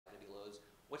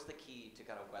What's the key to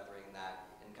kind of weathering that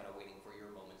and kind of waiting for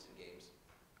your moments in games?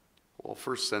 Well,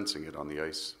 first sensing it on the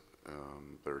ice.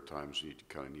 There are times you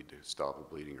kind of need to stop a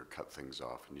bleeding or cut things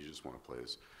off, and you just want to play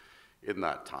in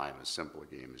that time as simple a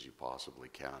game as you possibly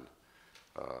can.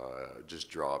 Just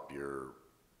drop your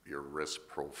risk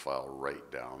profile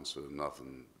right down, so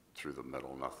nothing through the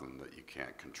middle, nothing that you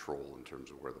can't control in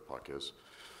terms of where the puck is.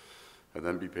 And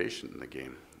then be patient in the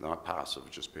game, not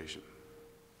passive, just patient.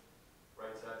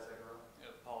 Right side, second row. Yeah,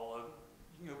 Paul,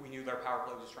 we knew their power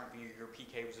play was a strength. Your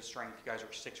PK was a strength. You guys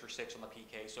are 6 for 6 on the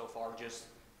PK so far. Just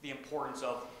the importance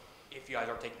of, if you guys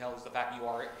are taking penalties, the fact you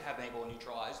have been able to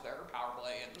neutralize their power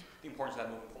play and the importance of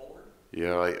that moving forward.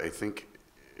 Yeah, I think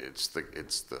it's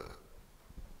the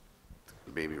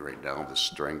maybe right now the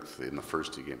strength in the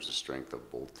first 2 games, the strength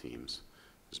of both teams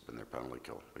has been their penalty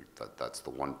kill. Like that's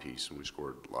the one piece, and we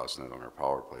scored last night on our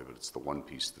power play, but it's the one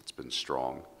piece that's been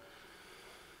strong.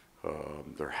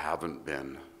 There haven't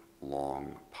been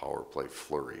long power play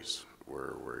flurries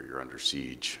where you're under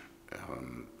siege.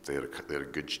 They had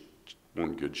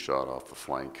one good shot off the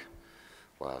flank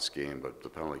last game, but the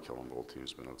penalty kill on both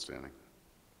teams has been outstanding.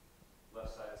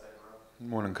 Left side, second row.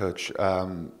 Morning, Coach.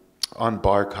 On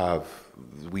Barkov,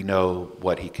 we know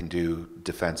what he can do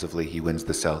defensively. He wins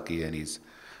the Selke, and he's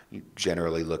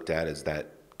generally looked at as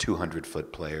that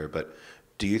 200-foot player. But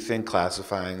do you think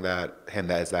classifying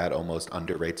him as that almost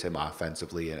underrates him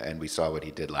offensively? And we saw what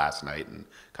he did last night, and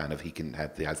kind of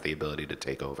has the ability to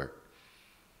take over.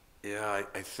 Yeah,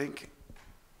 I think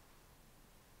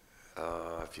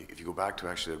if you go back to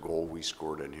actually the goal we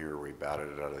scored in here, where we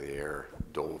batted it out of the air,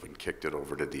 dove and kicked it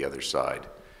over to the other side.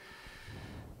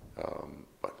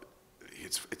 But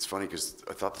it's funny because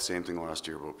I thought the same thing last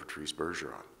year about Patrice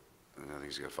Bergeron, and I think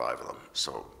he's got 5 of them.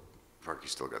 So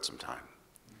Parky's still got some time.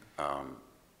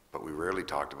 But we rarely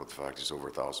talked about the fact he's over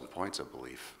 1,000 points, I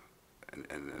believe, and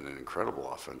an incredible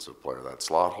offensive player. That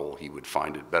slot hole, he would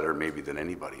find it better maybe than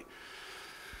anybody.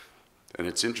 And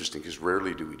it's interesting because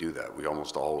rarely do we do that. We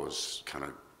almost always kind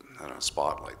of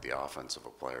spotlight the offense of a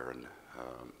player, and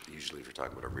usually if you're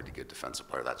talking about a really good defensive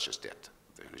player, that's just it.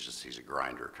 And he's a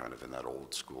grinder, kind of in that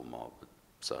old school mold. But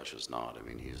Sasha's not. I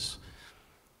mean, he's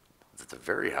at the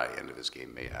very high end of his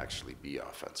game may actually be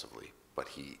offensively, but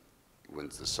he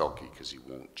wins the Selke because he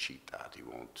won't cheat that. He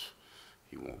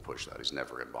won't push that. He's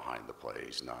never in behind the play.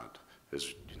 He's not.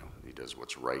 He does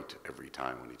what's right every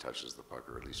time when he touches the puck,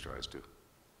 or at least tries to.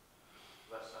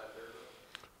 Left side, third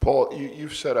row. Paul,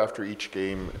 you've said after each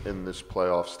game in this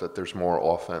playoffs that there's more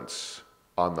offense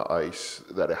on the ice,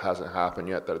 that it hasn't happened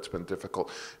yet, that it's been difficult.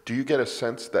 Do you get a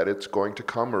sense that it's going to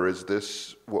come, or is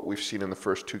this what we've seen in the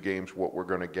first 2 games what we're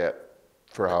going to get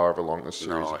for however long this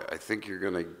series? No, I think you're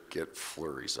going to get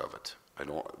flurries of it.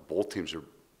 Both teams are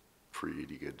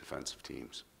pretty good defensive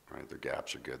teams, right? Their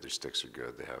gaps are good, their sticks are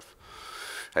good.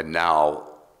 And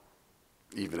now,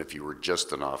 even if you were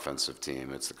just an offensive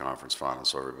team, it's the conference final,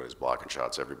 so everybody's blocking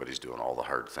shots, everybody's doing all the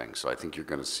hard things. So I think you're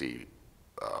going to see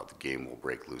the game will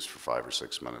break loose for 5 or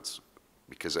 6 minutes.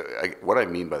 Because what I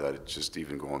mean by that is just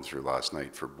even going through last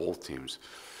night for both teams,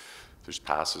 there's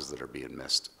passes that are being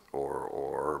missed,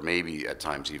 or maybe at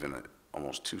times even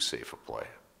almost too safe a play.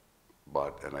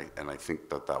 And I think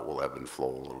that will ebb and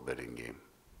flow a little bit in game.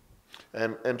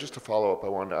 And just to follow up, I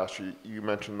wanted to ask you. You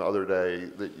mentioned the other day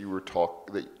that you were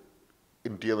that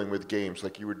in dealing with games,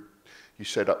 like you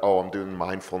said, oh, I'm doing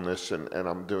mindfulness and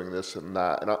I'm doing this and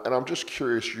that, and I'm just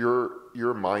curious, your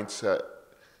mindset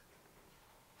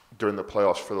during the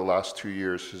playoffs for the last 2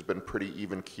 years has been pretty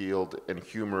even keeled and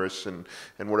humorous and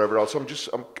whatever else. I'm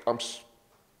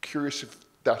curious if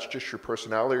that's just your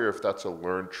personality, or if that's a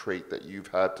learned trait that you've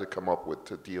had to come up with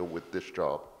to deal with this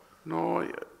job. No,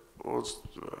 it's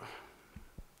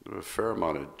a fair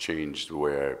amount of changed the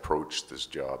way I approached this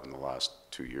job in the last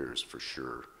 2 years, for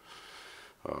sure.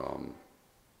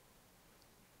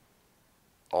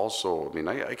 Also, I mean,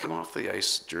 I come off the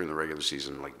ice during the regular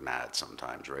season like mad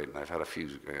sometimes, right? And I've had a few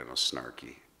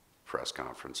snarky press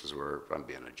conferences where I'm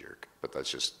being a jerk, but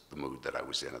that's just the mood that I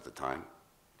was in at the time.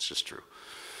 It's just true.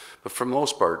 But for the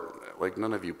most part, like,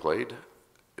 none of you played.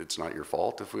 It's not your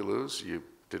fault if we lose. You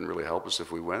didn't really help us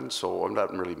if we win. So I'm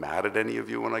not really mad at any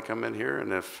of you when I come in here.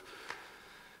 And if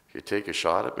you take a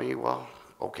shot at me, well,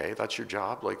 okay, that's your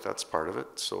job. Like, that's part of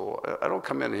it. So I don't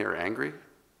come in here angry.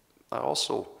 I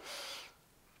also,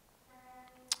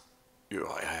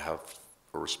 I have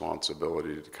a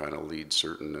responsibility to kind of lead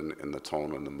certain in the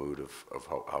tone and the mood of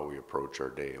how we approach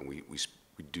our day. And we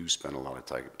do spend a lot of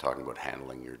time talking about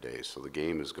handling your day. So the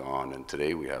game is gone, and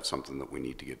today we have something that we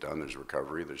need to get done. There's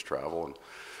recovery, there's travel, and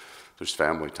there's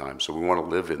family time. So we want to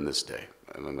live in this day.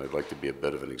 And then I'd like to be a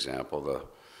bit of an example.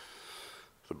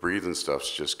 The breathing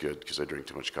stuff's just good because I drink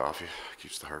too much coffee.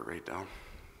 Keeps the heart rate down.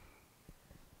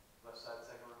 Left side,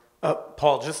 second row.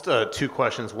 Paul, just 2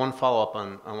 questions. One follow-up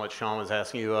on what Sean was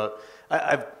asking you.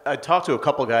 I talked to a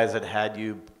couple guys that had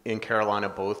you in Carolina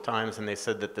both times, and they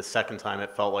said that the second time it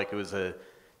felt like it was a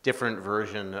different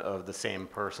version of the same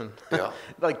person. Yeah,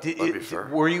 like, that'd be fair.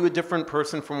 were you a different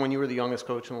person from when you were the youngest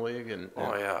coach in the league?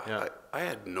 Oh, yeah. I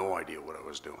had no idea what I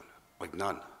was doing. Like,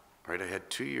 none. Right? I had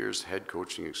 2 years head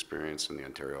coaching experience in the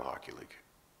Ontario Hockey League.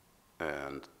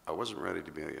 And I wasn't ready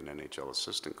to be an NHL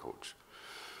assistant coach.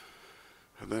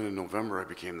 And then in November, I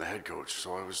became the head coach.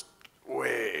 So I was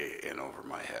way in over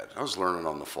my head. I was learning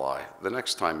on the fly. The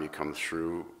next time you come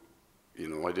through, you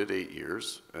know, I did 8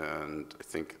 years. And I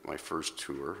think my first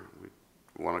tour, we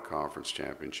won a conference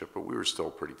championship, but we were still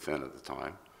pretty thin at the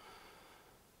time.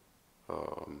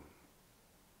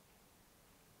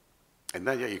 And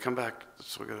then, yeah, you come back,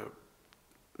 so we got an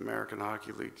American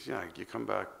Hockey League, yeah, you come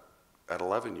back at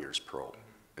 11 years pro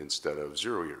instead of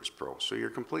 0 years pro. So you're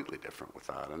completely different with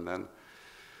that. And then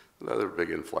another big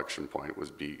inflection point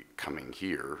was coming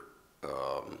here,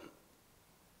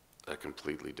 a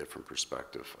completely different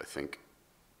perspective. I think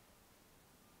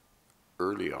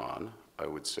early on, I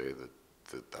would say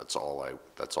that's all I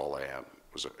am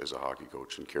as a hockey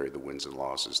coach, and carry the wins and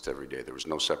losses to every day. There was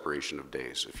no separation of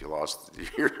days. If you lost,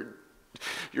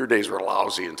 your days were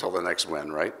lousy until the next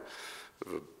win, right?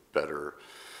 A better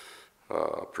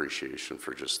appreciation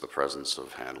for just the presence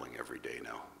of handling every day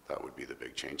now. That would be the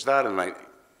big change. That, and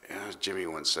Jimmy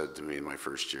once said to me in my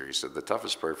first year, he said, the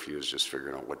toughest part for you is just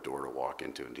figuring out what door to walk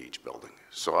into each building.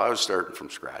 So I was starting from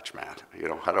scratch, man. You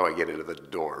know, how do I get into the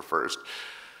door first?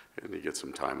 And you get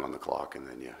some time on the clock, and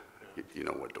then you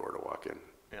know what door to walk in.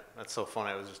 Yeah, that's so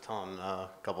funny. I was just telling a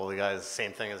couple of the guys,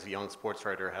 same thing as a young sports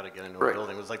writer, how to get into Right. a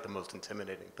building. It was like the most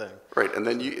intimidating thing. Right, and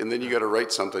then you got to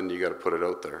write something, you got to put it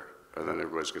out there, and then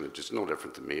everybody's going to just no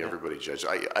different than me. Yeah. Everybody judges.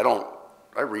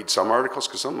 I read some articles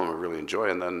because some of them I really enjoy,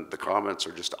 and then the comments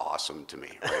are just awesome to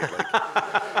me. Right, like,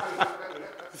 I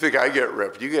think I get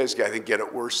ripped. You guys, I think, get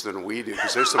it worse than we do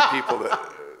because there's some people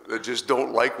that just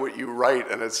don't like what you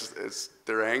write, and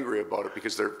they're angry about it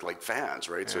because they're like fans,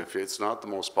 right? Yeah. So if it's not the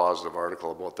most positive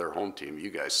article about their home team, you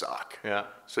guys suck. Yeah.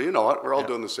 So you know what? We're all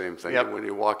doing the same thing. Yep. When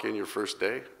you walk in your first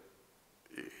day,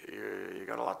 you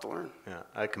got a lot to learn. Yeah,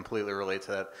 I completely relate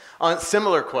to that.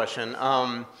 Similar question.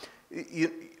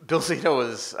 Bill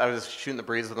Zito I was shooting the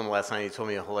breeze with him last night. He told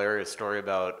me a hilarious story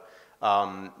about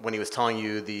when he was telling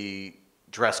you the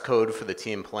dress code for the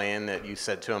team playing, that you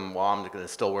said to him, well, I'm going to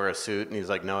still wear a suit. And he's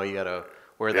like, no, you got to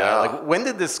wear that. Yeah. Like, when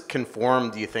did this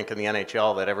conform, do you think, in the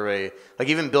NHL, that everybody, like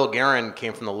even Bill Guerin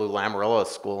came from the Lou Lamoriello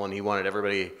school and he wanted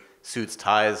everybody suits,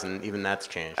 ties, and even that's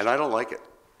changed. And I don't like it.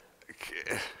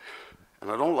 And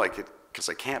I don't like it because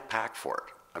I can't pack for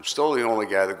it. I'm still the only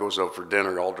guy that goes out for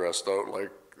dinner all dressed out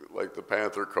like the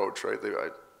Panther coach, right?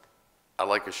 I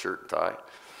like a shirt and tie,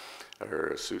 or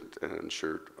a suit and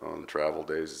shirt on travel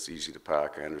days. It's easy to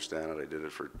pack. I understand it. I did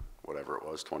it for whatever it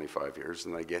was, 25 years,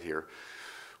 and I get here.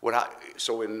 I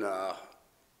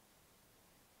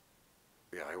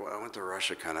went to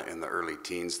Russia kind of in the early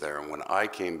teens there, and when I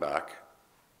came back,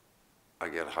 I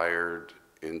get hired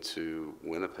into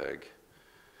Winnipeg,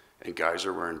 and guys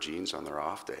are wearing jeans on their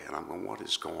off day, and I'm going, what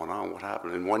is going on? What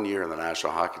happened? And 1 year in the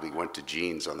National Hockey League went to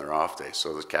jeans on their off day,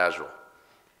 so it was casual.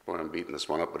 Boy, I'm beating this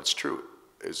one up, but it's true.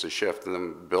 It's a shift, and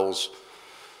then Bill's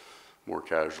more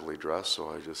casually dressed,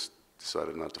 so I just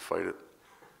decided not to fight it.